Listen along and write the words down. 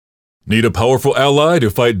Need a powerful ally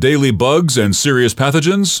to fight daily bugs and serious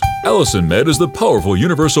pathogens? Allicin Med is the powerful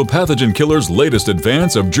universal pathogen killer's latest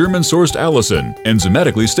advance of German-sourced allicin,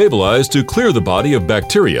 enzymatically stabilized to clear the body of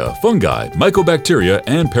bacteria, fungi, mycobacteria,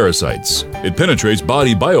 and parasites. It penetrates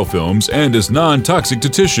body biofilms and is non-toxic to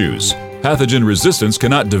tissues. Pathogen resistance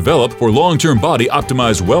cannot develop for long-term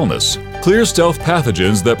body-optimized wellness. Clear stealth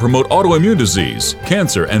pathogens that promote autoimmune disease,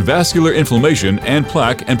 cancer and vascular inflammation and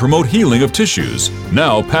plaque and promote healing of tissues.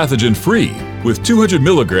 Now pathogen-free. With 200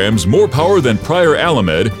 milligrams more power than prior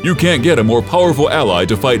Alamed, you can't get a more powerful ally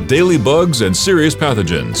to fight daily bugs and serious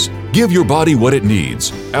pathogens. Give your body what it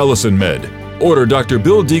needs. Allicin Med. Order Dr.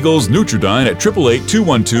 Bill Deagle's Nutridyne at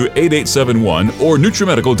 888-212-8871 or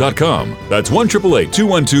NutriMedical.com. That's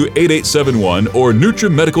 1-888-212-8871 or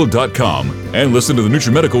NutriMedical.com. And listen to the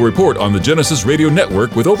NutriMedical Report on the Genesis Radio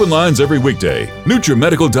Network with open lines every weekday.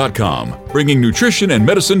 NutriMedical.com, bringing nutrition and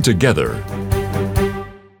medicine together.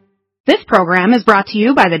 This program is brought to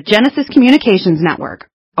you by the Genesis Communications Network,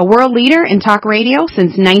 a world leader in talk radio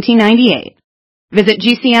since 1998. Visit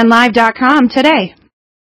GCNlive.com today.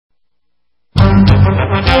 And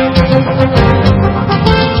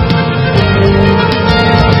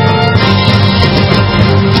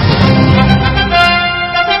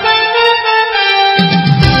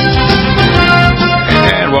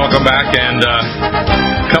welcome back, and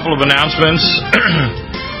a couple of announcements.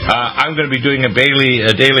 I'm going to be doing a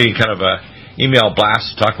daily kind of a email blast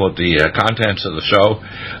to talk about the contents of the show.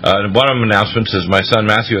 One of the announcements is my son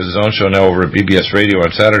Matthew has his own show now over at BBS Radio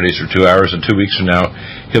on Saturdays for 2 hours, and 2 weeks from now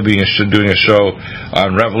he'll be doing a show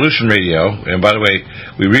on Revolution Radio. And by the way,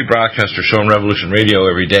 we rebroadcast our show on Revolution Radio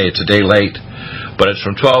every day. It's a day late, but it's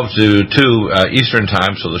from 12 to 2 Eastern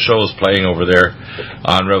time, so the show is playing over there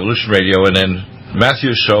on Revolution Radio. And then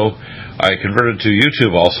Matthew's show I converted to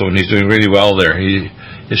YouTube also, and he's doing really well there. His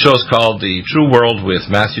show is called The True World with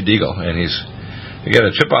Matthew Deagle, and he's got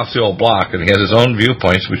a chip off the old block, and he has his own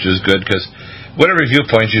viewpoints, which is good, because whatever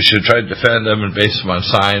viewpoints, you should try to defend them and base them on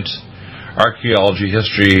science, archaeology,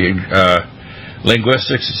 history,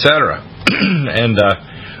 linguistics, etc. And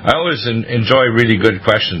I always enjoy really good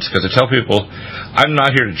questions, because I tell people, I'm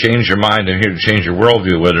not here to change your mind, I'm here to change your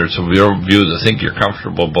worldview, whether it's a worldview that think you're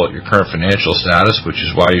comfortable about your current financial status, which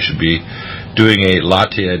is why you should be doing a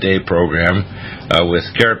latte a day program with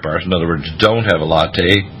Karatbars. In other words, don't have a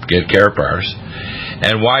latte, get Karatbars.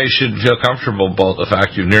 And why you should feel comfortable about the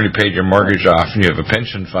fact you've nearly paid your mortgage off and you have a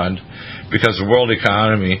pension fund, because the world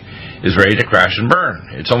economy is ready to crash and burn.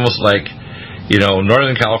 It's almost like,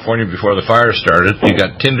 Northern California before the fire started. You've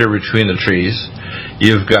got tinder between the trees.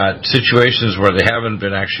 You've got situations where they haven't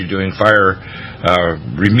been actually doing fire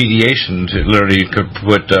remediation to literally could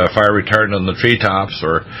put fire retardant on the treetops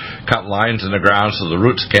or cut lines in the ground so the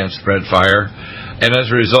roots can't spread fire. And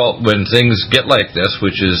as a result, when things get like this,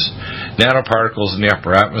 which is nanoparticles in the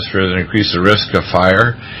upper atmosphere that increase the risk of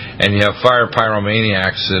fire, and you have fire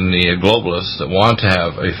pyromaniacs and the globalists that want to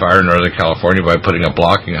have a fire in Northern California by putting a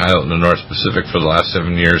blocking out in the North Pacific for the last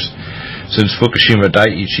 7 years since Fukushima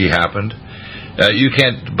Daiichi happened, you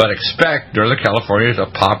can't but expect Northern California to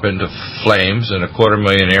pop into flames and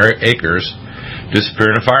 250,000 acres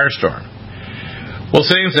disappear in a firestorm. Well,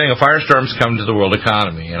 same thing, firestorms come to the world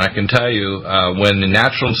economy, and I can tell you when the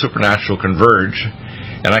natural and supernatural converge,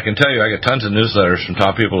 and I can tell you I get tons of newsletters from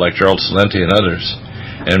top people like Gerald, Celente, and others,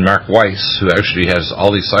 and Mark Weiss, who actually has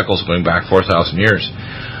all these cycles going back 4,000 years.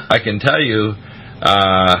 I can tell you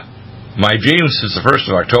my dreams since the 1st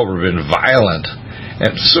of October have been violent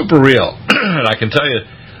and super real, and I can tell you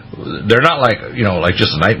they're not like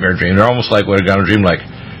just a nightmare dream. They're almost like what I got a dream like.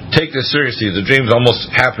 Take this seriously. The dream's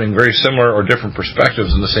almost happening very similar or different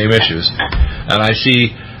perspectives in the same issues. And I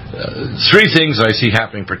see 3 things I see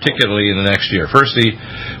happening particularly in the next year. Firstly,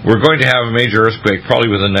 we're going to have a major earthquake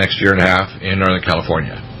probably within the next year and a half in Northern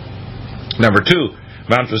California. Number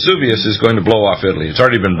 2, Mount Vesuvius is going to blow off Italy. It's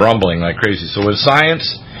already been rumbling like crazy. So when science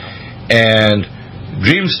and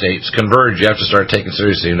dream states converge, you have to start taking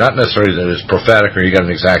seriously. Not necessarily that it's prophetic or you got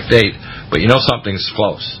an exact date, but you know something's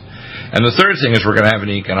close. And the third thing is we're going to have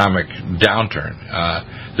an economic downturn.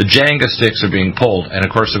 The Janga sticks are being pulled, and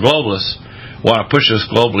of course the globalists want to push us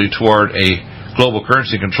globally toward a global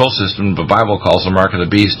currency control system the Bible calls the mark of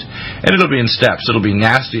the beast, and it'll be in steps. It'll be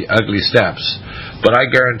nasty, ugly steps. But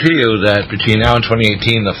I guarantee you that between now and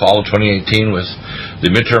 2018, the fall of 2018 with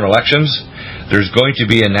the midterm elections, there's going to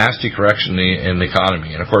be a nasty correction in the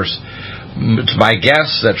economy. And of course, it's my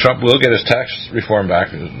guess that Trump will get his tax reform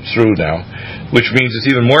back through now, which means it's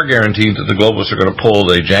even more guaranteed that the globalists are going to pull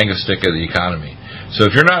the Janga stick of the economy. So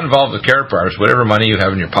if you're not involved with Karatbars, whatever money you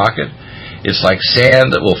have in your pocket, it's like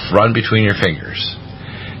sand that will run between your fingers.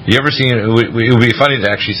 You ever seen? It would be funny to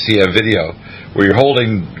actually see a video where you're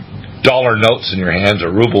holding dollar notes in your hands or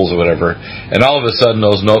rubles or whatever, and all of a sudden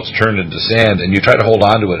those notes turn into sand, and you try to hold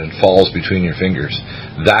on to it and it falls between your fingers.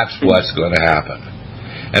 That's what's going to happen.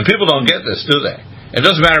 And people don't get this, do they? It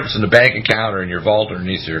doesn't matter if it's in the bank account or in your vault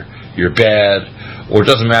underneath your bed, or it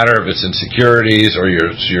doesn't matter if it's in securities or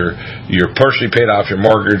you're partially paid off your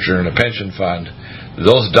mortgage or in a pension fund.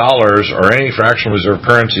 Those dollars or any fractional reserve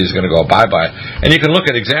currency is going to go bye-bye. And you can look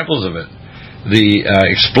at examples of it. The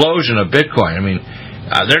explosion of Bitcoin. I mean,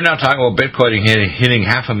 they're now talking about Bitcoin hitting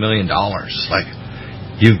 $500,000. Like,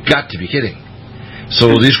 you've got to be kidding.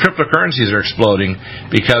 So these cryptocurrencies are exploding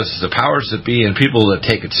because the powers that be and people that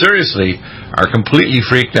take it seriously are completely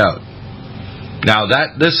freaked out. Now,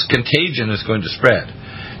 this contagion is going to spread.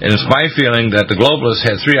 And it's my feeling that the globalists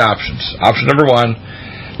had three options. Option number one,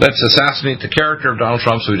 let's assassinate the character of Donald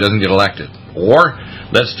Trump so he doesn't get elected. Or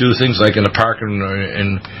let's do things like in the park in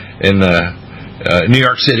New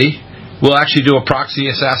York City. We'll actually do a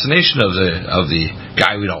proxy assassination of the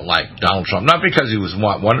guy we don't like, Donald Trump. Not because he was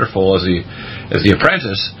wonderful as the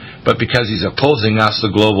apprentice, but because he's opposing us,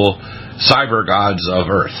 the global cyber gods of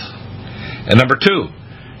Earth. And number two,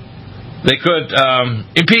 they could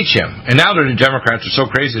impeach him. And now the Democrats are so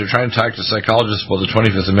crazy, they're trying to talk to psychologists about the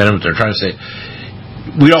 25th Amendment. They're trying to say,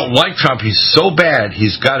 we don't like Trump. He's so bad,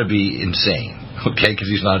 he's got to be insane. Okay,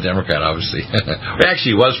 because he's not a Democrat, obviously.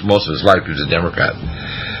 Actually, he was for most of his life. He was a Democrat.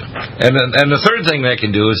 And the third thing they can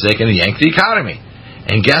do is they can yank the economy.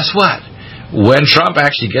 And guess what? When Trump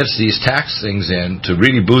actually gets these tax things in to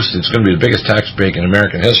really boost it, it's going to be the biggest tax break in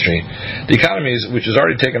American history. The economy, which has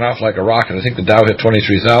already taken off like a rocket, I think the Dow hit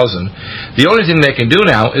 23,000. The only thing they can do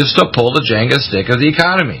now is to pull the Janga stick of the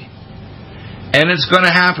economy. And it's going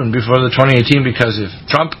to happen before the 2018, because if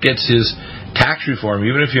Trump gets his tax reform,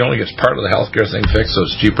 even if he only gets part of the healthcare thing fixed so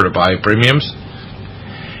it's cheaper to buy premiums,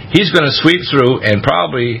 he's going to sweep through and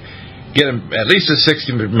probably get at least a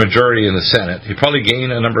 60 majority in the Senate. He'll probably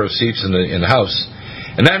gain a number of seats in the House.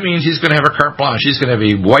 And that means he's going to have a carte blanche. He's going to have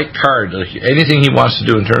a white card. Anything he wants to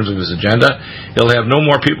do in terms of his agenda, he'll have no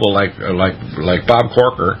more people like Bob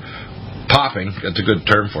Corker popping, that's a good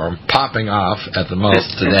term for him, popping off at the mouth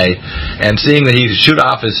today, and seeing that he shoot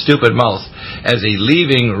off his stupid mouth as a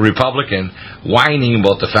leaving Republican, whining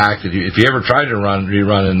about the fact that if he ever tried to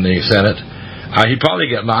rerun in the Senate, he'd probably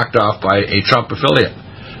get knocked off by a Trump affiliate.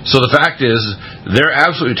 So the fact is, they're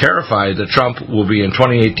absolutely terrified that Trump will be in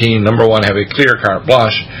 2018, number one, have a clear carte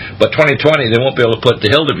blanche, but 2020 they won't be able to put the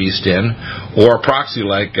Hildebeest in, or a proxy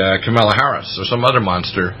like Kamala Harris, or some other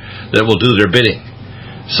monster that will do their bidding.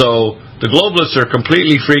 So the globalists are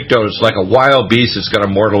completely freaked out. It's like a wild beast that's got a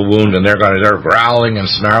mortal wound, and they're growling and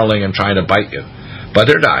snarling and trying to bite you. But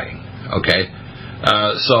they're dying, okay?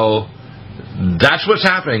 So that's what's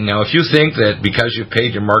happening. Now, if you think that because you've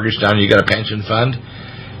paid your mortgage down you got a pension fund,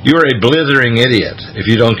 you're a blithering idiot if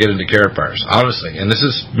you don't get into Karatbars, honestly. And this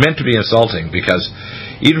is meant to be insulting, because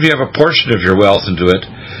even if you have a portion of your wealth into it,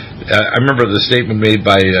 I remember the statement made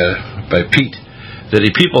by Pete, that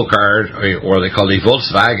a people card, or they call it a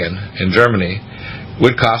Volkswagen in Germany,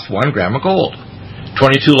 would cost 1 gram of gold.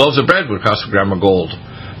 22 loaves of bread would cost a gram of gold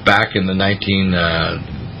back in the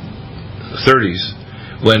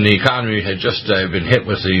 1930s, when the economy had just been hit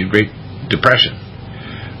with the Great Depression.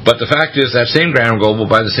 But the fact is, that same gram of gold will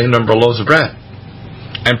buy the same number of loaves of bread.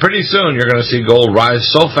 And pretty soon you're going to see gold rise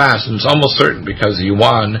so fast, and it's almost certain, because the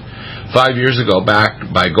yuan 5 years ago backed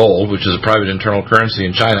by gold, which is a private internal currency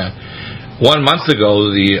in China, 1 month ago,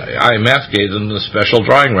 the IMF gave them the special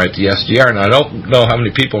drawing right, the SDR. Now, I don't know how many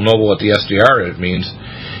people know what the SDR means.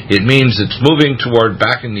 It means it's moving toward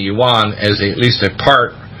backing the yuan as at least a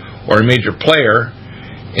part or a major player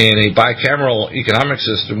in a bicameral economic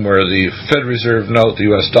system where the Fed Reserve note, the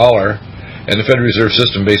U.S. dollar, and the Fed Reserve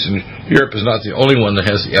system based in Europe is not the only one that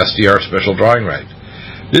has the SDR special drawing right.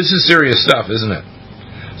 This is serious stuff, isn't it?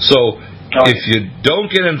 So if you don't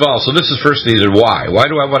get involved, so this is firstly the why. Why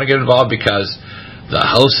do I want to get involved? Because the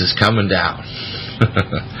house is coming down.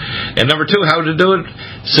 And number two, how to do it?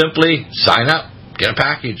 Simply sign up, get a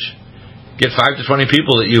package, get 5 to 20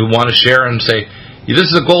 people that you want to share and say, this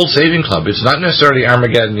is a gold saving club. It's not necessarily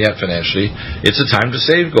Armageddon yet financially. It's a time to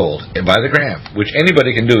save gold by the gram, which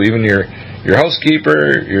anybody can do, even your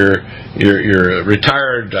housekeeper, your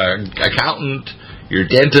retired accountant, your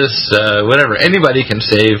dentist, whatever. Anybody can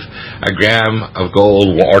save a gram of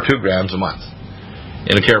gold or 2 grams a month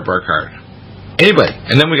in a Karatbar card. Anybody.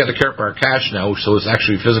 And then we got the Karatbar cash now, so it's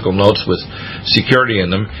actually physical notes with security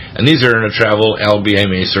in them. And these are in a travel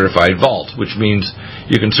LBMA certified vault, which means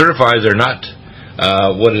you can certify they're not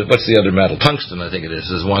what's the other metal? Tungsten, I think it is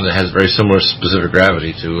one that has very similar specific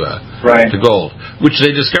gravity to gold, which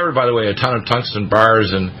they discovered, by the way, a ton of tungsten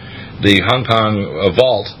bars in the Hong Kong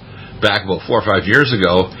vault back about 4 or 5 years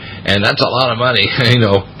ago, and that's a lot of money.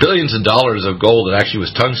 Billions of dollars of gold that actually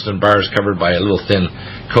was tungsten bars covered by a little thin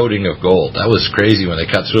coating of gold. That was crazy when they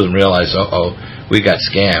cut through them and realized, we got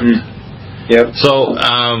scammed. Yep. So,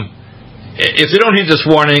 if they don't heed this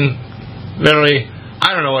warning, literally,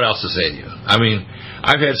 I don't know what else to say to you. I mean,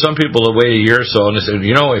 I've had some people that wait a year or so, and they said,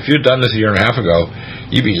 if you'd done this a year and a half ago,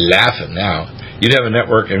 you'd be laughing now. You'd have a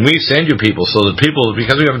network, and we send you people, so that people,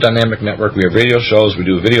 because we have a dynamic network, we have radio shows, we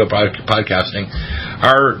do video podcasting,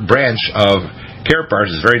 our branch of Karatbars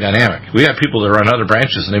is very dynamic. We have people that run other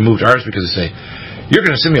branches, and they move to ours because they say, you're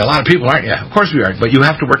going to send me a lot of people, aren't you? Of course we are, but you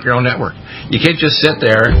have to work your own network. You can't just sit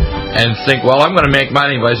there and think, well, I'm going to make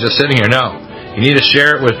money by just sitting here. No. You need to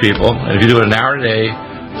share it with people, and if you do it an hour a day,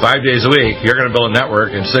 5 days a week, you're going to build a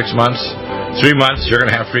network. In 6 months, 3 months, you're going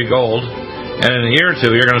to have free gold. And in a year or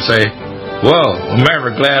two, you're going to say, whoa, I'm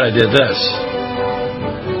ever glad I did this.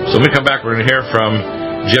 So when we come back, we're going to hear from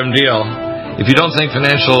Jim Deal. If you don't think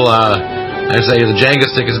financial, the Janga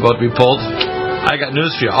stick is about to be pulled, I got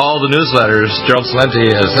news for you. All the newsletters, Gerald,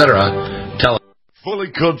 Celente, etc., tell us. Fully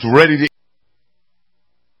cooked, ready to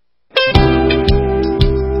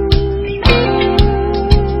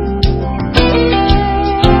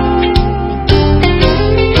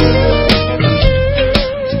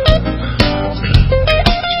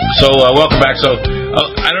So, welcome back. So,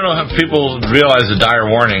 I don't know how people realize the dire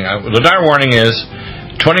warning. The dire warning is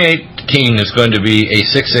 2018 is going to be a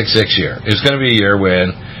 666 year. It's going to be a year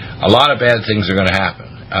when a lot of bad things are going to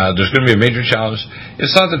happen. There's going to be a major challenge.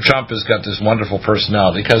 It's not that Trump has got this wonderful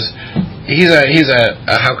personality, because he's a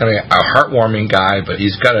heartwarming guy, but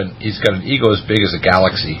he's got an ego as big as a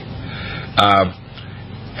galaxy.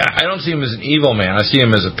 I don't see him as an evil man. I see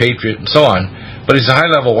him as a patriot and so on. But he's a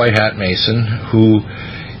high-level white hat Mason who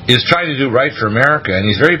is trying to do right for America, and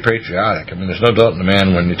he's very patriotic. I mean, there's no doubt in the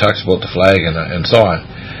man when he talks about the flag and so on.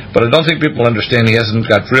 But I don't think people understand he hasn't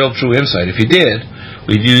got real, true insight. If he did,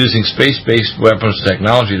 we'd be using space-based weapons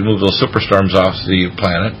technology to move those superstorms off the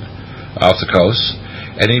planet, off the coast,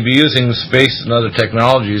 and he'd be using space and other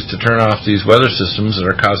technologies to turn off these weather systems that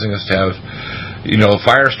are causing us to have,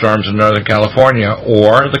 firestorms in Northern California,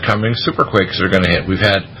 or the coming superquakes that are going to hit.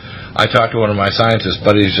 I talked to one of my scientist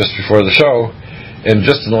buddies just before the show, and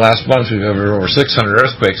just in the last month, we've had over 600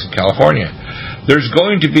 earthquakes in California. There's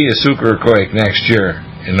going to be a superquake next year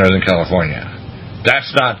in Northern California.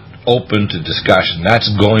 That's not open to discussion. That's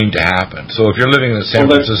going to happen. So if you're living in the San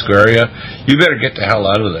Francisco area, you better get the hell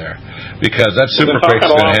out of there, because that superquake is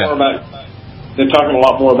going to hit. They're talking a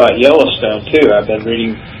lot more about Yellowstone, too. I've been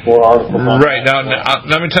reading more articles on Right. Now,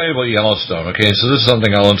 let me tell you about Yellowstone, okay? So this is something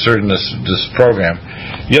I'll insert in this program.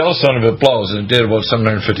 Yellowstone, if it blows, and it did about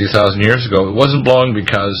 750,000 years ago, it wasn't blowing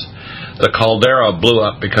because the caldera blew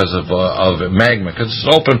up because of magma, because it's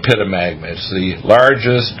an open pit of magma. It's the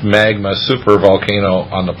largest magma super volcano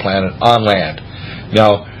on the planet on land.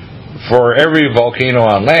 Now, for every volcano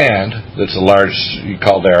on land that's a large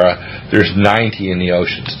caldera, there's 90 in the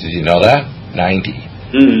oceans. Did you know that?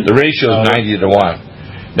 90. The ratio is 90 to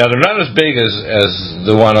 1. Now, they're not as big as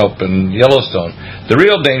the one up in Yellowstone. The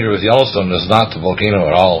real danger with Yellowstone is not the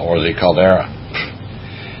volcano at all, or the caldera.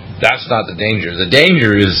 That's not the danger. The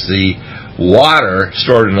danger is the water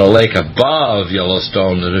stored in a lake above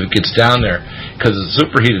Yellowstone, that if it gets down there, because it's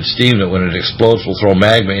superheated steam that when it explodes will throw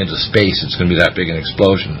magma into space. It's going to be that big an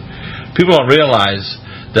explosion. People don't realize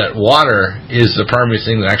that water is the primary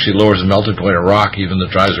thing that actually lowers the melting point of rock, even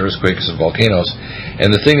that drives earthquakes and volcanoes. And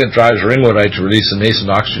the thing that drives ringwoodite to release the nascent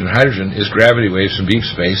oxygen and hydrogen is gravity waves from deep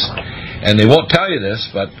space. And they won't tell you this,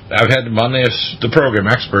 but I've had them on the program,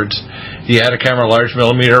 experts. He had a camera large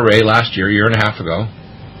millimeter array last year and a half ago,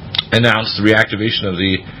 announced the reactivation of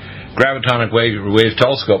the gravitonic wave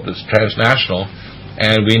telescope that's transnational.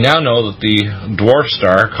 And we now know that the dwarf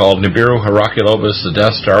star called Nibiru Herculobus, the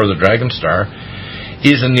Death Star, or the Dragon Star,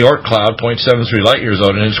 is in the Oort cloud, 0.73 light-year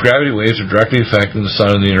zone, and its gravity waves are directly affecting the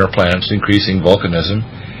sun and the inner planets, increasing volcanism,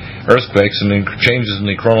 earthquakes, and changes in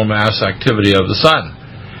the coronal mass activity of the sun.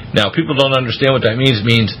 Now, people don't understand what that means. It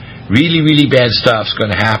means really, really bad stuff's going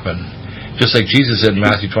to happen. Just like Jesus said in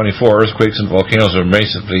Matthew 24, earthquakes and volcanoes are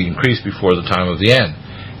massively increased before the time of the end.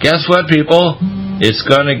 Guess what, people? It's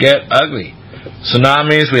going to get ugly.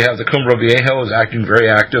 Tsunamis, we have the Cumbre Vieja is acting very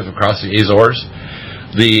active across the Azores.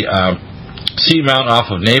 The sea mount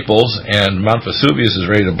off of Naples and Mount Vesuvius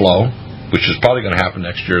is ready to blow, which is probably going to happen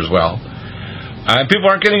next year as well. And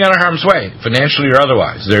people aren't getting out of harm's way, financially or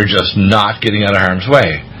otherwise. They're just not getting out of harm's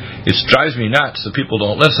way. it drives me nuts that people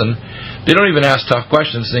don't listen. They don't even ask tough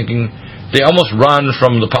questions, thinking they almost run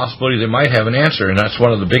from the possibility they might have an answer, and that's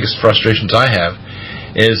one of the biggest frustrations I have,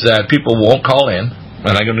 is that people won't call in,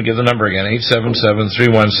 and I'm going to give the number again,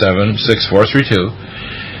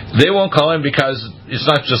 877-317-6432. They won't call in because it's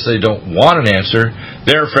not just they don't want an answer,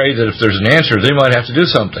 they're afraid that if there's an answer, they might have to do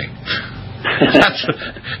something.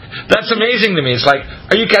 That's amazing to me. It's like,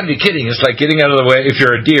 are you got to be kidding? It's like getting out of the way. If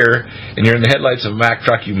you're a deer and you're in the headlights of a Mack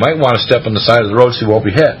truck, you might want to step on the side of the road so you won't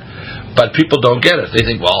be hit. But people don't get it. They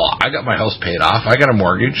think, well, I got my house paid off, I got a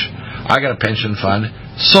mortgage, I got a pension fund.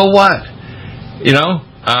 So what? You know,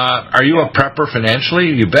 are you a prepper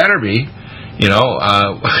financially? You better be. You know.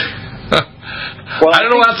 Well, I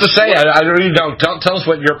don't know what else to say. I really don't. Tell us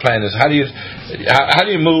what your plan is. How do you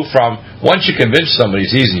move from, once you convince somebody,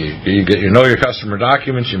 it's easy. You know your customer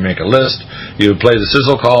documents, you make a list, you play the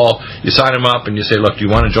sizzle call, you sign them up, and you say, look, do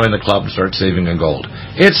you want to join the club and start saving in gold?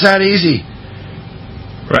 It's that easy.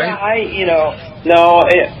 Right?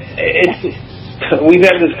 We've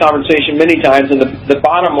had this conversation many times, and the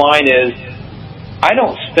bottom line is, I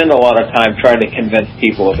don't spend a lot of time trying to convince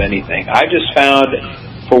people of anything. I just found,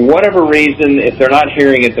 for whatever reason, if they're not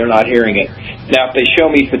hearing it, they're not hearing it. Now, if they show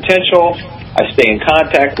me potential, I stay in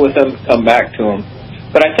contact with them, come back to them.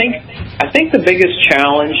 But I think the biggest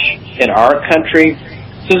challenge in our country,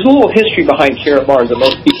 there's a little history behind Karatbars that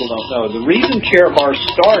most people don't know. The reason Karatbars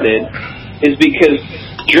started is because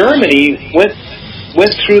Germany went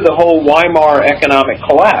through the whole Weimar economic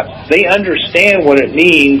collapse. They understand what it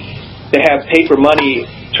means to have paper money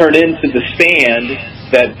turn into the sand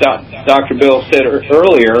that Dr. Bill said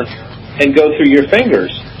earlier and go through your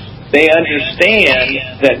fingers. They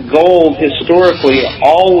understand that gold historically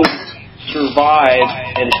always survives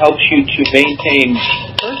and helps you to maintain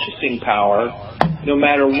purchasing power no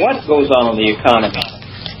matter what goes on in the economy.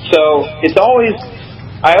 So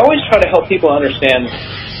I always try to help people understand,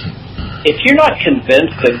 if you're not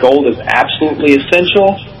convinced that gold is absolutely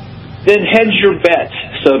essential, then hedge your bets,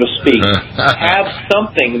 so to speak. Have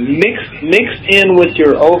something mixed in with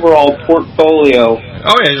your overall portfolio.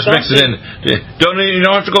 Oh yeah, just mix it in. You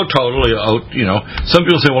don't have to go totally out. You know, some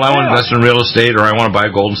people say, "Well, I want to invest in real estate, or I want to buy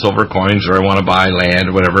gold and silver coins, or I want to buy land,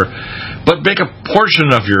 or whatever." But make a portion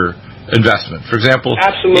of your investment. For example,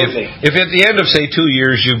 absolutely. If at the end of say 2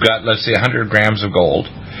 years you've got, let's say, 100 grams of gold,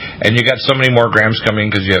 and you got so many more grams coming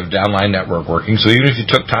because you have Downline network working, so even if you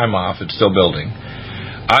took time off, it's still building.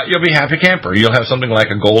 You'll be a happy camper. You'll have something like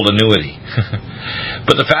a gold annuity.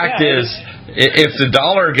 But the fact is, if the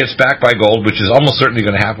dollar gets backed by gold, which is almost certainly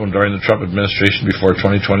going to happen during the Trump administration before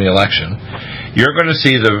 2020 election, you're going to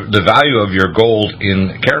see the value of your gold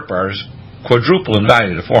in Karatbars quadruple in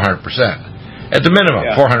value to 400%. At the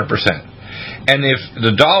minimum, 400%. And if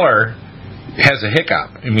the dollar has a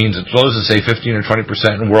hiccup, it means it loses, say, 15 or 20%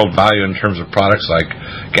 in world value in terms of products like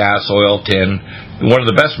gas, oil, tin. One of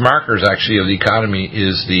the best markers, actually, of the economy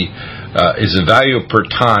is the value per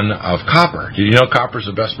ton of copper. Did you know copper is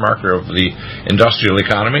the best marker of the industrial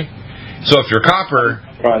economy? So if your copper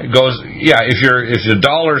goes, if your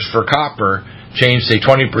dollars for copper change, say,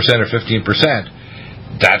 20% or 15%,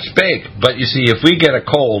 that's big. But you see, if we get a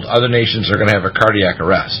cold, other nations are going to have a cardiac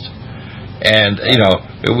arrest. And,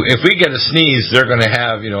 if we get a sneeze, they're going to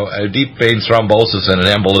have, a deep vein thrombosis and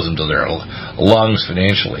an embolism to their lungs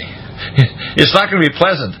financially. It's not going to be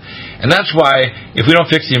pleasant. And that's why, if we don't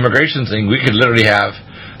fix the immigration thing, we could literally have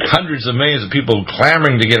hundreds of millions of people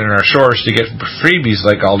clamoring to get in our shores to get freebies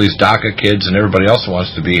like all these DACA kids and everybody else who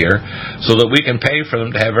wants to be here, so that we can pay for them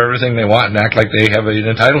to have everything they want and act like they have an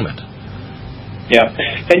entitlement. Yeah.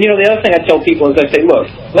 And, the other thing I tell people is I say, look,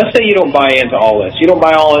 let's say you don't buy into all this. You don't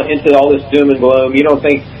buy into all this doom and gloom. You don't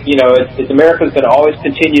think, America's going to always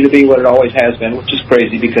continue to be what it always has been, which is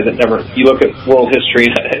crazy because you look at world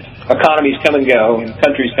history, economies come and go, and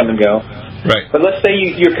countries come and go. Right. But let's say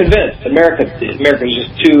you're convinced America is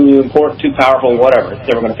just too important, too powerful, whatever. It's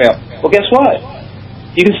never going to fail. Well, guess what?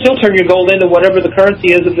 You can still turn your gold into whatever the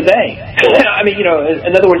currency is of the day. I mean,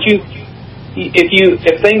 in other words,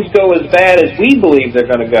 if things go as bad as we believe they're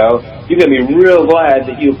going to go, you're going to be real glad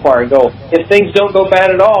that you acquired gold. If things don't go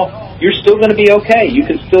bad at all, you're still going to be okay. You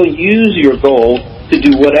can still use your gold to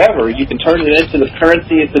do whatever. You can turn it into the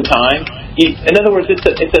currency at the time. In other words, it's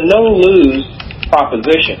a no-lose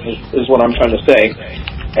proposition, is what I'm trying to say.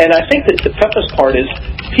 And I think that the toughest part is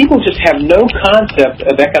people just have no concept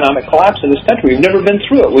of economic collapse in this country. We've never been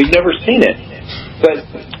through it. We've never seen it. But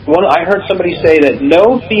I heard somebody say that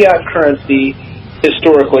no fiat currency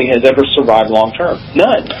historically has ever survived long term.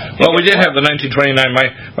 None. Well, we did have the 1929.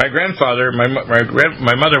 My grandfather, my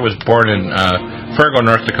mother was born in Fargo,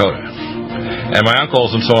 North Dakota, and my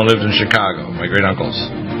uncles and so on lived in Chicago. My great uncles,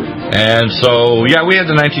 And so, yeah, we had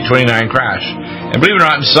the 1929 crash. And believe it or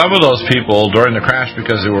not, some of those people during the crash,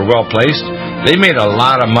 because they were well placed, they made a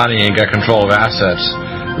lot of money and got control of assets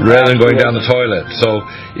rather than going down the toilet. So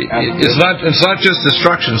it's not just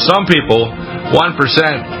destruction. Some people,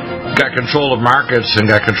 1%, got control of markets and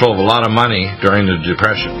got control of a lot of money during the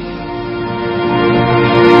Depression.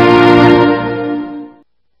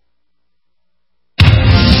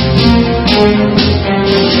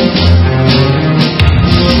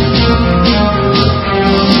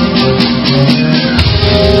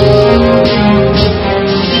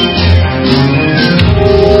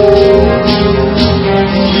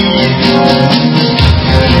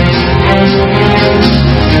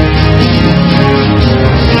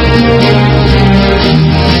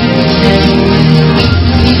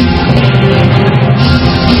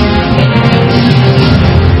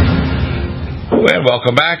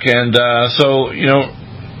 Welcome back, and so, you know,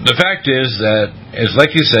 the fact is that, it's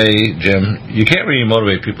like you say, Jim, you can't really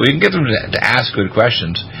motivate people. You can get them to ask good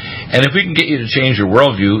questions, and if we can get you to change your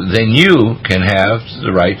worldview, then you can have the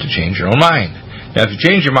right to change your own mind. Now, if you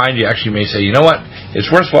change your mind, you actually may say, you know what, it's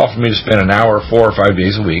worthwhile for me to spend an hour 4 or 5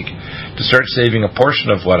 days a week to start saving a portion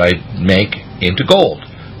of what I make into gold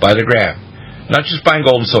by the gram. Not just buying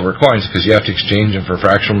gold and silver coins, because you have to exchange them for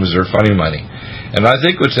fractional reserve funding money. And I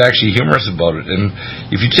think what's actually humorous about it, and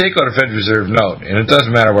if you take out a Federal Reserve note, and it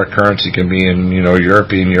doesn't matter what currency it can be in, you know,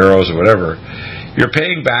 European euros or whatever, you're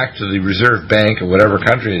paying back to the Reserve Bank of whatever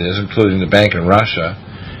country it is, including the bank in Russia,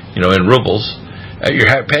 you know, in rubles.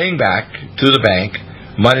 You're paying back to the bank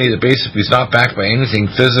money that basically is not backed by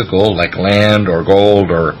anything physical like land or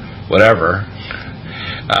gold or whatever.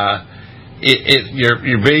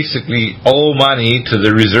 You basically owe money to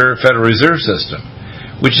the Federal Reserve System,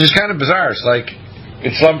 which is kind of bizarre. It's like,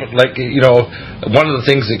 you know, one of the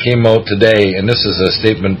things that came out today, and this is a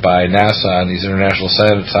statement by NASA and these international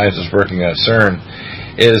scientists working at CERN,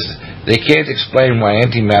 is they can't explain why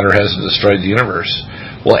antimatter hasn't destroyed the universe.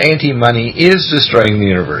 Well, anti-money is destroying the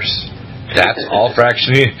universe. That's all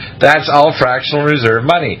fractional reserve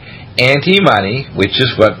money. Anti-money, which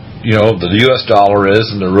is what, you know, the U.S. dollar is,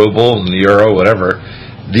 and the ruble, and the euro, whatever,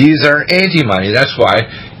 these are anti-money. That's why,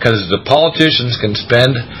 because the politicians can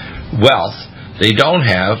spend wealth they don't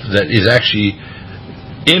have that is actually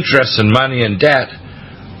interest in money and debt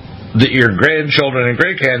that your grandchildren and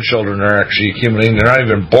great-grandchildren are actually accumulating. They're not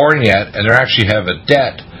even born yet, and they actually have a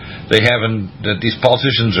debt that these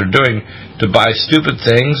politicians are doing to buy stupid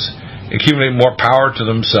things, accumulate more power to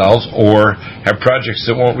themselves, or have projects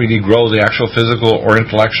that won't really grow the actual physical or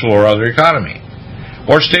intellectual or other economy,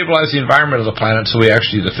 or stabilize the environment of the planet so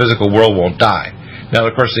the physical world won't die. Now,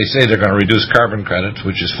 of course, they say they're going to reduce carbon credits,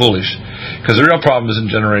 which is foolish, because the real problem isn't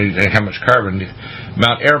generating how much carbon.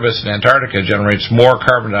 Mount Erebus in Antarctica generates more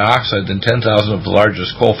carbon dioxide than 10,000 of the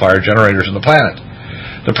largest coal-fired generators on the planet.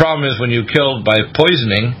 The problem is when you kill by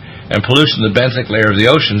poisoning and pollution the benthic layer of the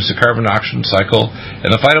oceans, the carbon-oxygen cycle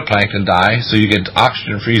and the phytoplankton die, so you get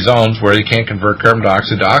oxygen-free zones where you can't convert carbon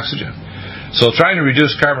dioxide to oxygen. So trying to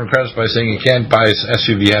reduce carbon credits by saying you can't buy an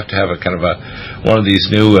SUV, you have to have one of these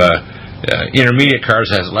new intermediate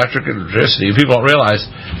cars that has electricity. People don't realize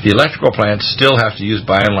the electrical plants still have to use,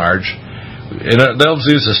 by and large, and they'll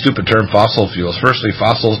use the stupid term fossil fuels. Firstly,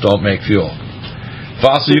 fossils don't make fuel.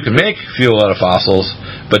 You can make fuel out of fossils,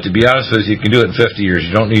 but to be honest with you can do it in 50 years.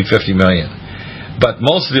 You don't need 50 million. But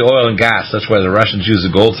most of the oil and gas, that's why the Russians use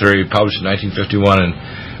the gold theory published in 1951 in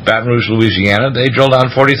Baton Rouge, Louisiana. They drilled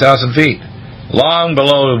down 40,000 feet, long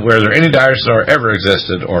below where any dinosaur ever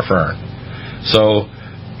existed or fern. So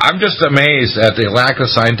I'm just amazed at the lack of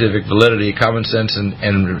scientific validity, common sense, and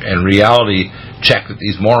reality check that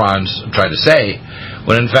these morons try to say,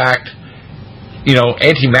 when in fact, you know,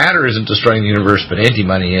 antimatter isn't destroying the universe, but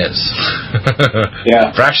anti-money is. Yeah.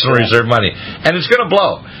 Fractional reserve money. And it's going to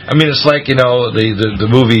blow. I mean, it's like, you know, the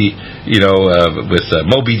movie, you know, with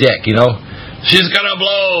Moby Dick, you know, she's going to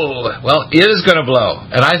blow. Well, it is going to blow.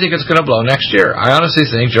 And I think it's going to blow next year. I honestly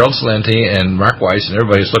think Gerald, Celente, and Mark Weiss, and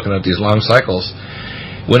everybody's looking at these long cycles.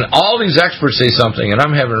 When all these experts say something, and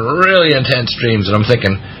I'm having really intense dreams, and I'm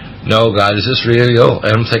thinking, no, God, is this real?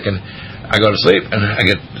 And I'm thinking, I go to sleep, and I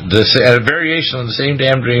get a variation of the same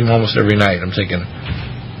damn dream almost every night. I'm thinking,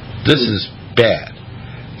 this is bad.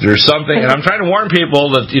 There's something, and I'm trying to warn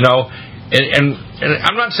people that, you know, and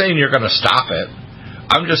I'm not saying you're going to stop it.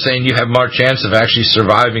 I'm just saying you have more chance of actually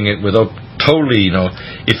surviving it without totally,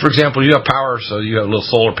 if, for example, you have power, so you have a little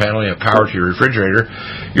solar panel, you have power to your refrigerator,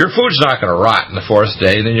 your food's not going to rot in the fourth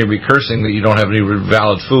day, and then you'll be cursing that you don't have any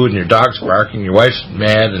valid food, and your dog's barking, your wife's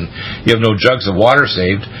mad, and you have no jugs of water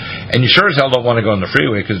saved, and you sure as hell don't want to go on the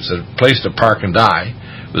freeway because it's a place to park and die,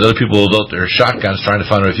 with other people with their shotguns trying to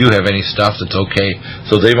find out if you have any stuff that's okay,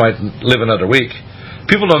 so they might live another week.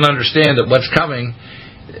 People don't understand that what's coming,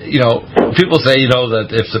 people say, that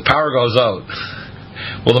if the power goes out,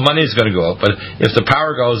 well, the money's going to go up, but if the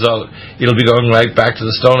power goes out, it'll be going right back to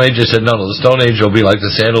the Stone Age. I said, no, the Stone Age will be like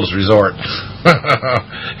the Sandals Resort.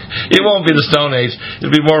 It won't be the Stone Age.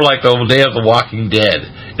 It'll be more like the day of the Walking Dead.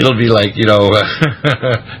 It'll be like, it'll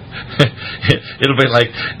be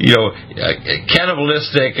like,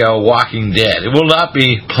 cannibalistic Walking Dead. It will not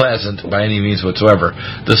be pleasant by any means whatsoever.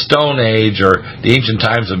 The Stone Age, or the ancient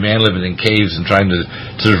times of man living in caves and trying to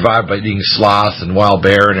survive by eating sloth and wild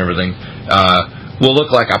bear and everything, will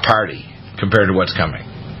look like a party compared to what's coming.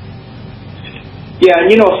 Yeah,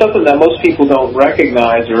 and something that most people don't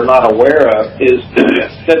recognize or are not aware of is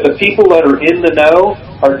that the people that are in the know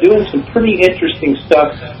are doing some pretty interesting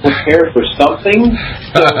stuff to prepare for something.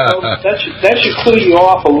 So that should clue you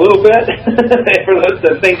off a little bit for those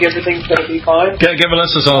that think everything's going to be fine. Yeah, give a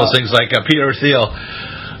list of some of those things, like Peter Thiel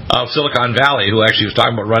of Silicon Valley, who actually was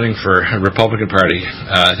talking about running for the Republican Party,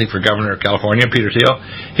 I think for governor of California, Peter Thiel.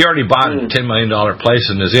 He already bought a $10 million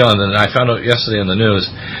place in New Zealand, and I found out yesterday in the news,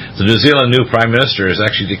 the New Zealand new Prime Minister has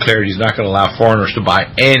actually declared he's not going to allow foreigners to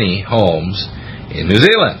buy any homes in New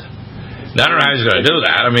Zealand. Now, I don't know how he's going to do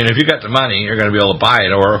that. I mean, if you got the money, you're going to be able to buy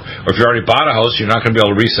it, or if you already bought a house, you're not going to be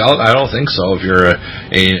able to resell it. I don't think so. If you're an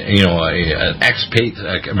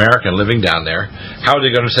expat American living down there, how are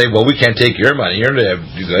they going to say, well, we can't take your money, you're going to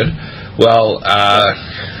do good? Well,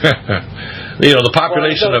 the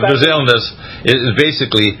population of New Zealand is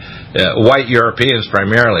basically white Europeans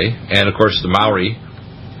primarily, and of course the Maori.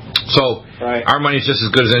 So our money's just as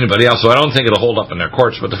good as anybody else, so I don't think it'll hold up in their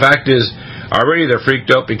courts. But the fact is, already they're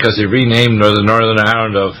freaked out because they renamed the northern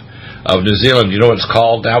island of New Zealand. You know what it's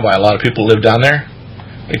called now by a lot of people who live down there?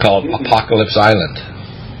 They call it Apocalypse Island.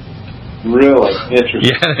 Really?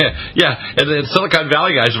 Interesting. Yeah. And the Silicon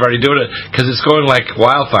Valley guys are already doing it because it's going like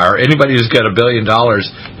wildfire. Anybody who's got $1 billion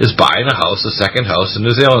is buying a house, a second house in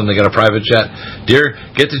New Zealand. They got a private jet. Dear,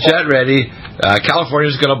 get the jet ready.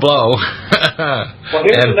 California's going to blow. Well,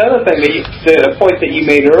 here's another thing, a point that you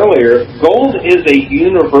made earlier. Gold is a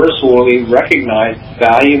universally recognized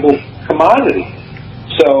valuable commodity.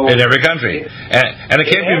 So in every country. And it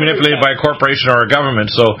can't be manipulated by a corporation or a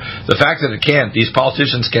government. So the fact that it can't, these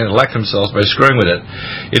politicians can't elect themselves by screwing with it.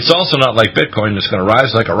 It's also not like Bitcoin that's going to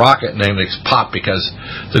rise like a rocket and then it's pop, because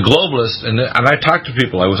the globalists, and I talked to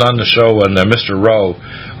people. I was on the show when Mr. Rowe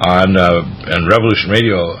on Revolution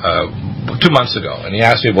Radio 2 months ago, and he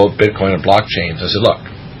asked me about Bitcoin and blockchains. I said, look,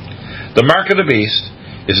 the mark of the beast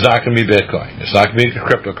is not going to be Bitcoin. It's not going to be a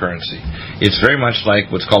cryptocurrency. It's very much like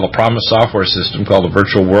what's called a Promise software system called the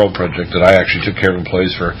Virtual World Project that I actually took care of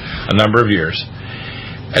employees for a number of years.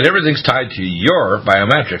 And everything's tied to your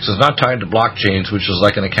biometrics. It's not tied to blockchains, which is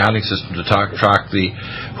like an accounting system to track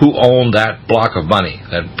who owned that block of money,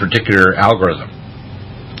 that particular algorithm.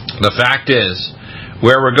 The fact is,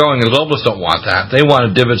 where we're going, the globalists don't want that. They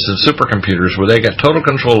want divots and supercomputers where they get total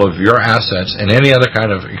control of your assets, and any other kind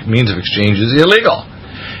of means of exchange is illegal,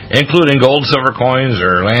 including gold, silver coins,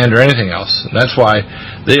 or land, or anything else. And that's why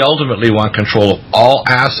they ultimately want control of all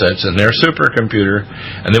assets in their supercomputer,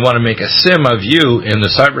 and they want to make a sim of you in the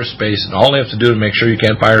cyberspace, and all they have to do to make sure you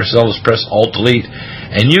can't buy or sell is press Alt-Delete,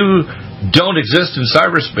 and you don't exist in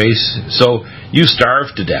cyberspace, so you starve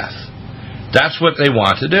to death. That's what they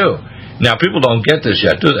want to do. Now, people don't get this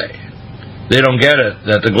yet, do they? They don't get it,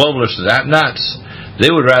 that the globalists are that nuts.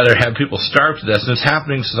 They would rather have people starve to death, and it's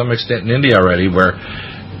happening to some extent in India already, where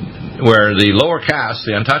the lower caste,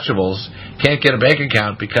 the untouchables, can't get a bank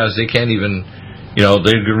account because they can't even, they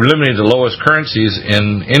eliminated the lowest currencies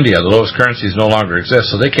in India. The lowest currencies no longer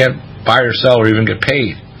exist, so they can't buy or sell or even get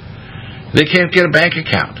paid. They can't get a bank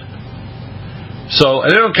account. So,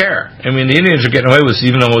 and they don't care. I mean, the Indians are getting away with this,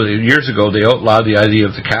 even though years ago they outlawed the idea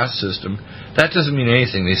of the caste system. That doesn't mean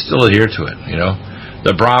anything. They still adhere to it,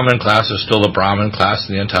 The Brahmin class are still the Brahmin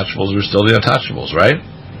class, and the untouchables are still the untouchables, right?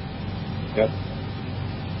 Yep.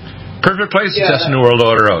 Perfect place to test a New World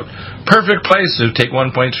Order out. Perfect place to take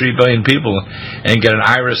 1.3 billion people and get an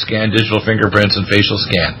iris scan, digital fingerprints, and facial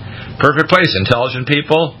scan. Perfect place. Intelligent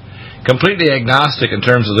people, completely agnostic in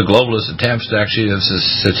terms of the globalist attempts to actually this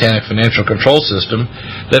satanic financial control system,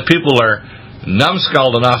 that people are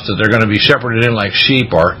numbskulled enough that they're going to be shepherded in like sheep,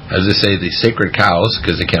 or, as they say, the sacred cows,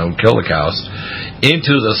 because they can't kill the cows,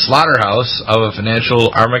 into the slaughterhouse of a financial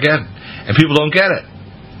Armageddon. and people don't get it.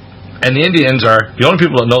 And the Indians are the only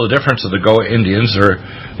people that know the difference of the Goa Indians, or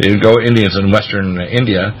the Goa Indians in Western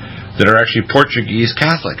India, that are actually Portuguese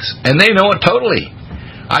Catholics, and they know it totally.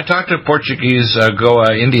 I talked to Portuguese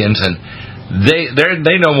Goa Indians, and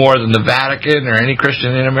they know more than the Vatican or any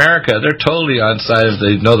Christian in America. They're totally on side.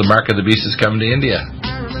 They know the mark of the beast is coming to India.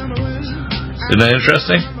 Isn't that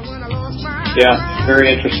interesting? Yeah,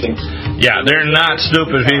 very interesting. Yeah, they're not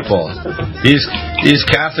stupid people. These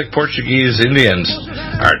Catholic Portuguese Indians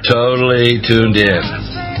are totally tuned in.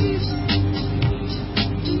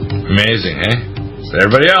 Amazing, eh?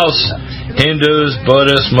 Everybody else, Hindus,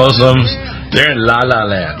 Buddhists, Muslims, they're in la-la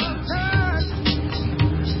land.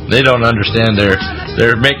 They don't understand.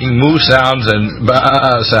 They're making moo sounds and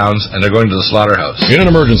ba sounds, and they're going to the slaughterhouse. In an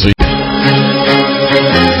emergency.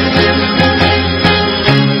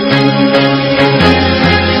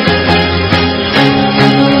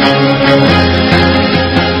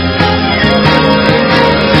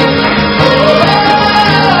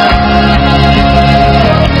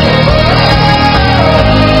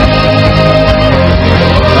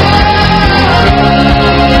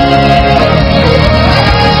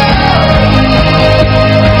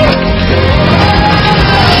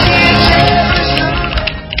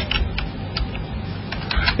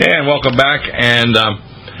 Welcome back, and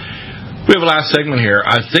we have a last segment here.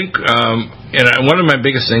 I think, and one of my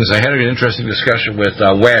biggest things, I had an interesting discussion with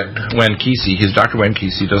Wen Kesey. He's Dr. Wen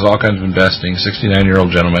Kesey, does all kinds of investing, 69-year-old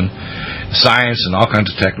gentleman, science and all kinds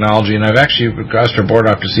of technology, and I've actually asked our board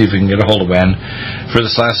off to see if we can get a hold of Wen for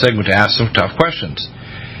this last segment to ask some tough questions.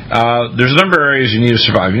 There's a number of areas you need to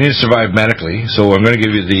survive. You need to survive medically, so I'm going to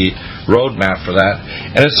give you the roadmap for that.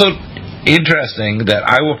 And it's so interesting that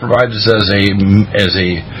I will provide this as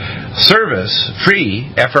a service, free,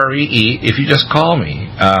 F-R-E-E, if you just call me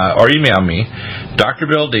or email me, Dr.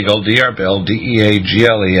 Bill Deagle, D-R-Bill,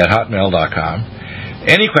 D-E-A-G-L-E @hotmail.com.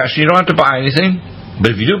 Any question, you don't have to buy anything,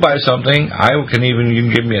 but if you do buy something, you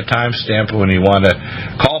can give me a timestamp when you want to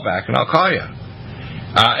call back, and I'll call you.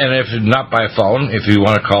 And if not by phone, if you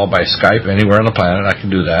want to call by Skype anywhere on the planet, I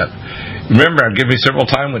can do that. Remember, give me several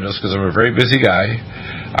time windows because I'm a very busy guy.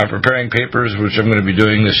 I'm preparing papers, which I'm going to be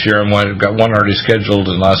doing this year. I've got one already scheduled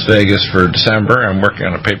in Las Vegas for December. I'm working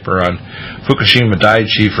on a paper on Fukushima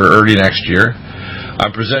Daiichi for early next year.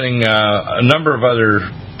 I'm presenting a number of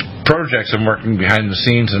other projects I'm working behind the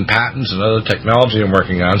scenes, and patents and other technology I'm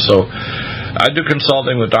working on. So I do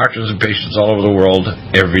consulting with doctors and patients all over the world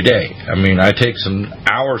every day. I mean, I take some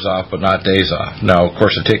hours off, but not days off. Now, of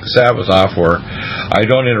course, I take the Sabbath off, or I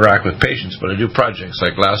don't interact with patients, but I do projects.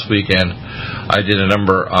 Like last weekend, I did a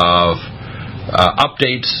number of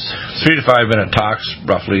updates, 3 to 5 minute talks,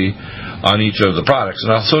 roughly, on each of the products.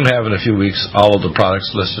 And I'll soon have in a few weeks all of the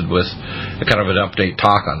products listed with a kind of an update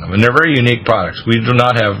talk on them. And they're very unique products. We do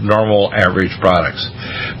not have normal average products.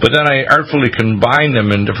 But then I artfully combine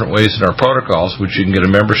them in different ways in our protocols, which you can get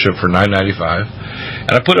a membership for $9.95.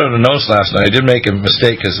 And I put out a notice last night. I did make a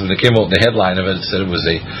mistake because when it came out, the headline of it said it was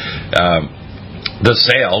the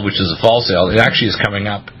sale, which is a fall sale. It actually is coming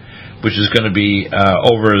up, which is going to be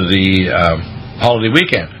over the holiday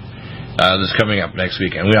weekend. That's coming up next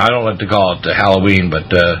weekend. I don't like to call it Halloween, but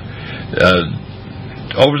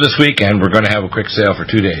over this weekend we're going to have a quick sale for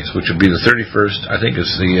 2 days, which will be the 31st. I think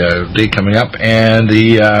is the date coming up, and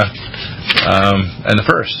the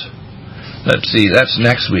 1st. Let's see, that's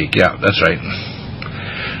next week. Yeah, that's right.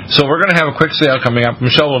 So we're going to have a quick sale coming up.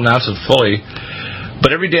 Michelle will announce it fully.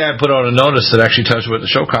 But every day I put out a notice that actually tells you what the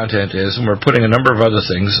show content is, and we're putting a number of other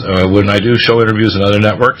things. When I do show interviews in other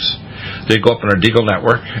networks, they go up on our Deagle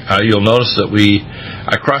network. You'll notice that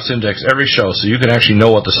I cross-index every show so you can actually know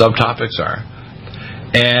what the subtopics are.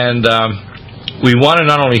 And we want to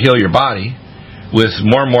not only heal your body with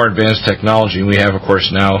more and more advanced technology. We have, of course,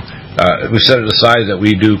 now, we set it aside that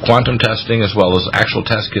we do quantum testing as well as actual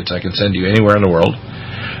test kits I can send you anywhere in the world.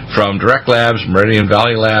 From Direct Labs, Meridian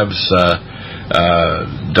Valley Labs,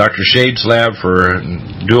 Dr. Shade's lab for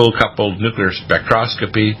dual-coupled nuclear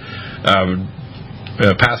spectroscopy,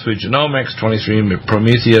 Pathway Genomics, 23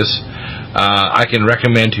 Prometheus. I can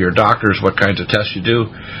recommend to your doctors what kinds of tests you do.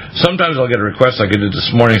 Sometimes I'll get a request like I did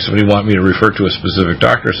this morning. Somebody wanted me to refer to a specific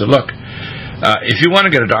doctor. I said, look, if you want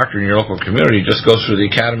to get a doctor in your local community, just go through the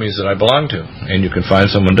academies that I belong to, and you can find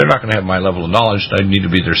someone. They're not going to have my level of knowledge. I need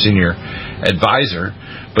to be their senior advisor.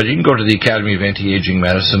 But you can go to the Academy of Anti-Aging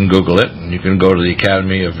Medicine, Google it, and you can go to the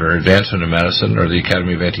Academy of Advancement in Medicine or the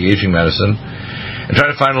Academy of Anti-Aging Medicine and try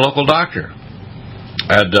to find a local doctor.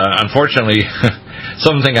 And unfortunately,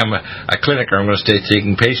 something I'm a clinic or I'm going to stay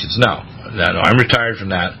taking patients. No, I'm retired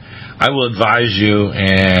from that. I will advise you,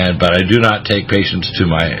 but I do not take patients to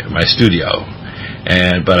my studio.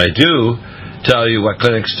 But I do tell you what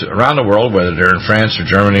clinics around the world, whether they're in France or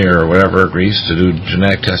Germany or whatever, Greece, to do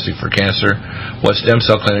genetic testing for cancer, what stem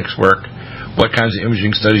cell clinics work, what kinds of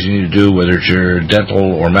imaging studies you need to do, whether it's your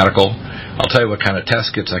dental or medical. I'll tell you what kind of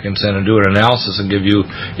test kits I can send and do an analysis and give you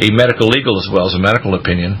a medical legal as well as a medical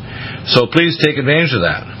opinion. So please take advantage of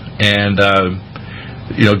that. And,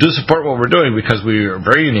 do support what we're doing because we are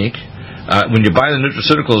very unique. When you buy the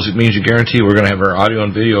nutraceuticals, it means you guarantee we're going to have our audio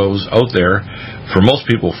and videos out there for most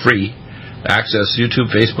people free. Access YouTube,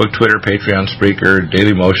 Facebook, Twitter, Patreon, Spreaker, Daily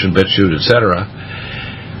Motion, BitChute, etc.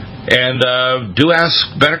 And do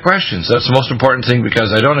ask better questions. That's the most important thing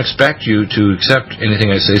because I don't expect you to accept anything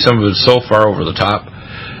I say. Some of it's so far over the top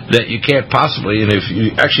that you can't possibly, and if you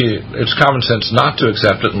actually, it's common sense not to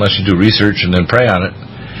accept it unless you do research and then pray on it.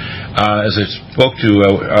 As I spoke to,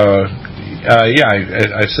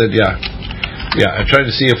 I said, I tried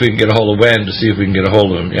to see if we can get a hold of Wen to see if we can get a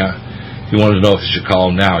hold of him, He wanted to know if you should call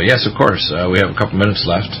him now. Yes, of course. We have a couple minutes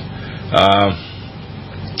left.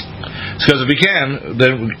 Because if we can,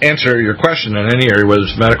 then answer your question in any area, whether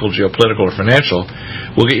it's medical, geopolitical, or financial.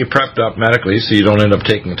 We'll get you prepped up medically so you don't end up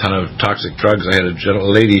taking a ton of toxic drugs. I had a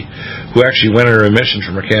lady who actually went into remission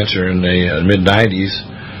from her cancer in the mid-90s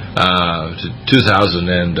to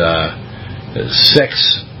 2006.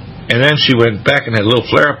 And then she went back and had a little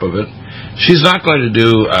flare-up of it. She's not going to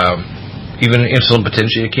do even insulin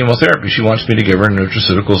potentiated chemotherapy. She wants me to give her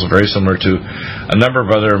nutraceuticals very similar to a number of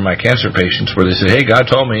other of my cancer patients where they say, hey, God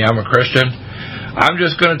told me I'm a Christian. I'm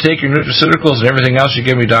just going to take your nutraceuticals and everything else you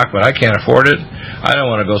give me, Doc, but I can't afford it. I don't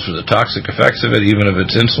want to go through the toxic effects of it, even if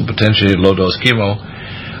it's insulin potentiated low-dose chemo.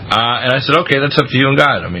 And I said, okay, that's up to you and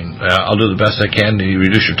God. I mean, I'll do the best I can to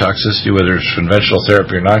reduce your toxicity, whether it's conventional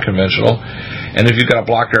therapy or non-conventional. And if you've got a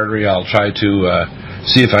blocked artery, I'll try to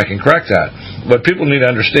see if I can correct that. What people need to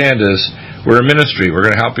understand is we're a ministry. We're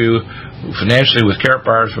going to help you financially with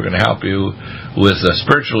Karatbars. We're going to help you with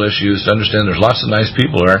spiritual issues to understand there's lots of nice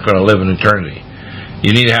people who aren't going to live in eternity.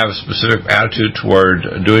 You need to have a specific attitude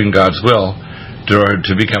toward doing God's will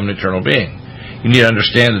to become an eternal being. You need to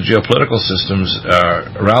understand the geopolitical systems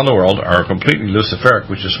around the world are completely luciferic,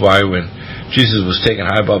 which is why when Jesus was taken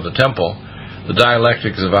high above the temple, the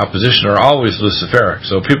dialectics of opposition are always luciferic.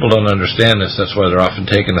 So people don't understand this. That's why they're often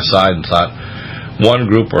taken aside and thought one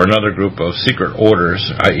group or another group of secret orders,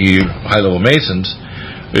 i.e. high-level Masons,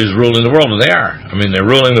 is ruling the world. And they are. I mean, they're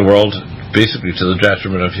ruling the world basically to the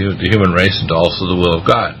detriment of the human race and to also the will of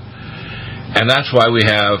God. And that's why we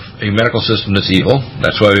have a medical system that's evil.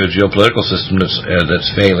 That's why we have a geopolitical system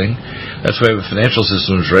that's failing. That's why we have a financial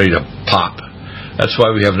system that's ready to pop. That's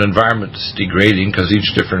why we have an environment that's degrading, because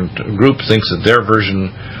each different group thinks that their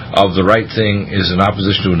version of the right thing is in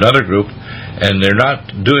opposition to another group, and they're not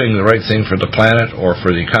doing the right thing for the planet or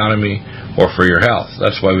for the economy or for your health.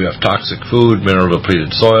 That's why we have toxic food,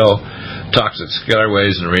 mineral-depleted soil, toxic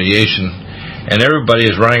scalarways and radiation, and everybody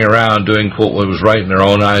is running around doing, quote, what was right in their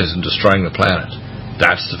own eyes and destroying the planet.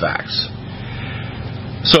 That's the facts.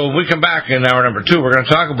 So when we come back in hour number 2, we're going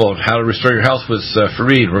to talk about how to restore your health with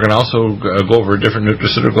Fareed. We're going to also go over different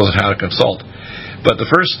nutraceuticals and how to consult. But the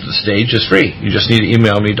first stage is free. You just need to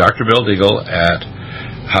email me, Dr. Bill Deagle, at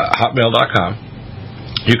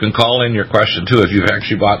hotmail.com. You can call in your question, too, if you've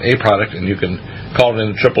actually bought a product, and you can call it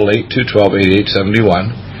in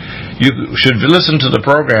 888-212-8871. You should listen to the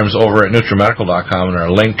programs over at NutriMedical.com and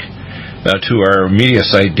our link to our media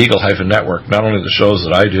site, Deagle-Network. Not only the shows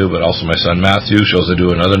that I do, but also my son Matthew, shows I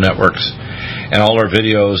do in other networks, and all our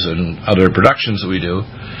videos and other productions that we do,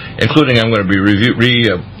 including I'm going to be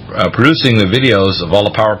producing the videos of all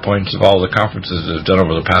the PowerPoints of all the conferences that I've done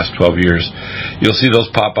over the past 12 years. You'll see those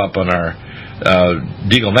pop up on our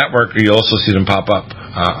Deagle Network, or you'll also see them pop up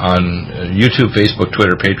on YouTube, Facebook,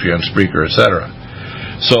 Twitter, Patreon, Spreaker, etc.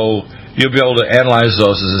 So you'll be able to analyze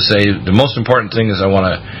those, as I say. The most important thing is I want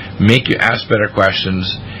to make you ask better questions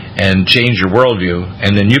and change your worldview,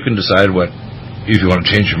 and then you can decide if you want to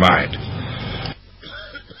change your mind.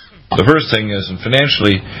 The first thing is, and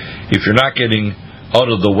financially, if you're not getting out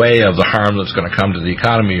of the way of the harm that's going to come to the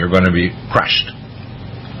economy, you're going to be crushed.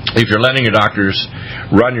 If you're letting your doctors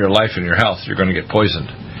run your life and your health, you're going to get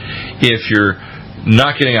poisoned. If you're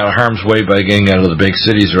not getting out of harm's way by getting out of the big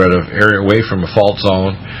cities or out of area away from a fault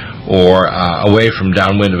zone or away from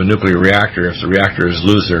downwind of a nuclear reactor, if the reactors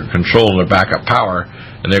lose their control and their backup power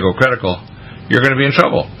and they go critical, you're going to be in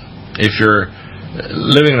trouble. If you're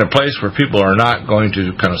living in a place where people are not going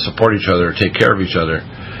to kind of support each other or take care of each other,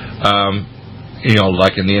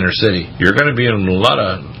 like in the inner city, you're going to be in a lot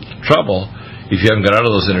of trouble if you haven't got out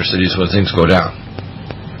of those inner cities when things go down.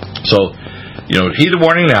 So, heed the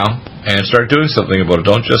warning now. and start doing something about it.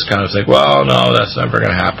 Don't just kind of think, well, no, that's never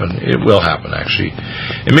going to happen. It will happen, actually.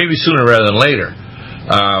 It may be sooner rather than later.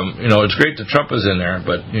 It's great that Trump is in there,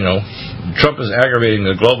 but, Trump is aggravating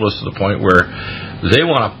the globalists to the point where they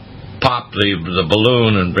want to pop the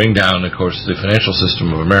balloon and bring down, of course, the financial system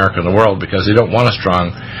of America and the world, because they don't want a strong,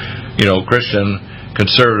 Christian,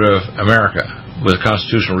 conservative America with a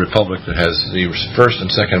constitutional republic that has the First and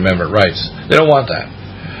Second Amendment rights. They don't want that.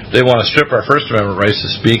 They want to strip our First Amendment rights to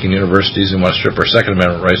speak in universities, and want to strip our Second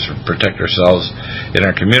Amendment rights to protect ourselves in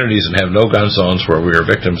our communities and have no gun zones where we are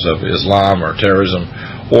victims of Islam or terrorism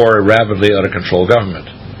or a rapidly out-of-control government.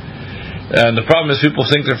 And the problem is people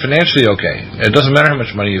think they're financially okay. It doesn't matter how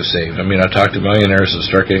much money you've saved. I mean, I talked to millionaires that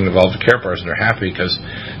start getting involved with Karatbars, and they're happy because,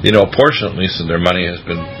 a portion at least of their money has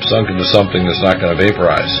been sunk into something that's not going to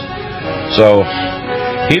vaporize. So,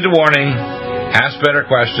 heed the warning. Ask better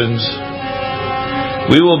questions.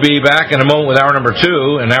 We will be back in a moment with hour number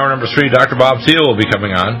 2, and hour number 3, Dr. Bob Thiel will be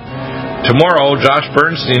coming on. Tomorrow, Josh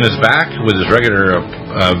Bernstein is back with his regular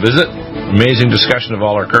visit. Amazing discussion of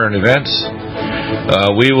all our current events.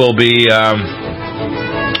 We will be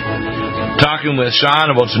talking with Sean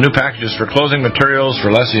about some new packages for closing materials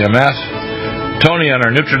for less EMF. Tony on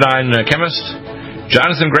our Nutridyne chemist.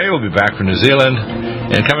 Jonathan Gray will be back from New Zealand.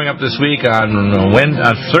 And coming up this week on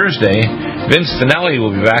Thursday, Vince Finelli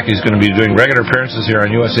will be back. He's going to be doing regular appearances here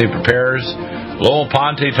on USA Prepares. Lowell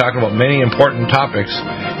Ponte talking about many important topics.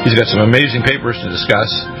 He's got some amazing papers to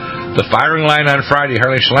discuss. The firing line on Friday,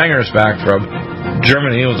 Harley Schlanger is back from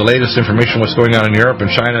Germany with the latest information what's going on in Europe and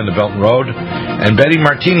China and the Belt and Road. And Betty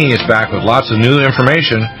Martini is back with lots of new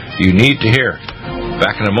information you need to hear.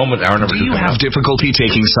 Back in a moment, hour number 2. Do you have difficulty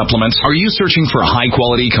taking supplements? Are you searching for a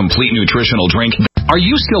high-quality, complete nutritional drink? Are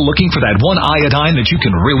you still looking for that one iodine that you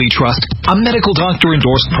can really trust? A medical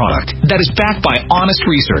doctor-endorsed product that is backed by honest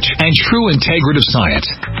research and true integrative science?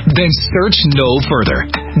 Then search no further.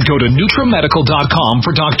 Go to NutriMedical.com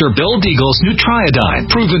for Dr. Bill Deagle's Nutriodine,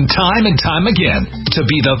 proven time and time again to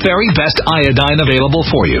be the very best iodine available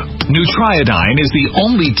for you. Nutriodine is the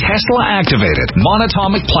only Tesla-activated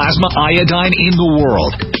monatomic plasma iodine in the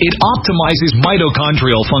world. It optimizes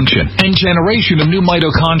mitochondrial function and generation of new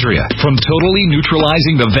mitochondria, from totally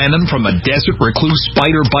neutralizing the venom from a desert recluse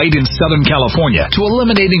spider bite in Southern California to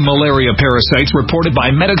eliminating malaria parasites reported by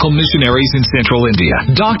medical missionaries in Central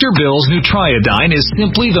India. Dr. Bill's Nutriodine is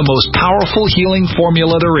simply the most powerful healing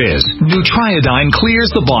formula there is. Nutriodine clears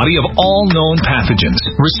the body of all known pathogens,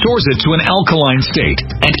 restores it to an alkaline state,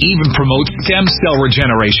 and even promotes stem cell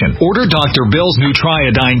regeneration. Order Dr. Bill's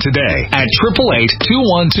Nutriodine today at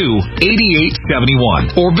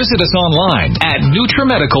 888-212-8871 or visit us online at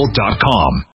NutriMedical.com.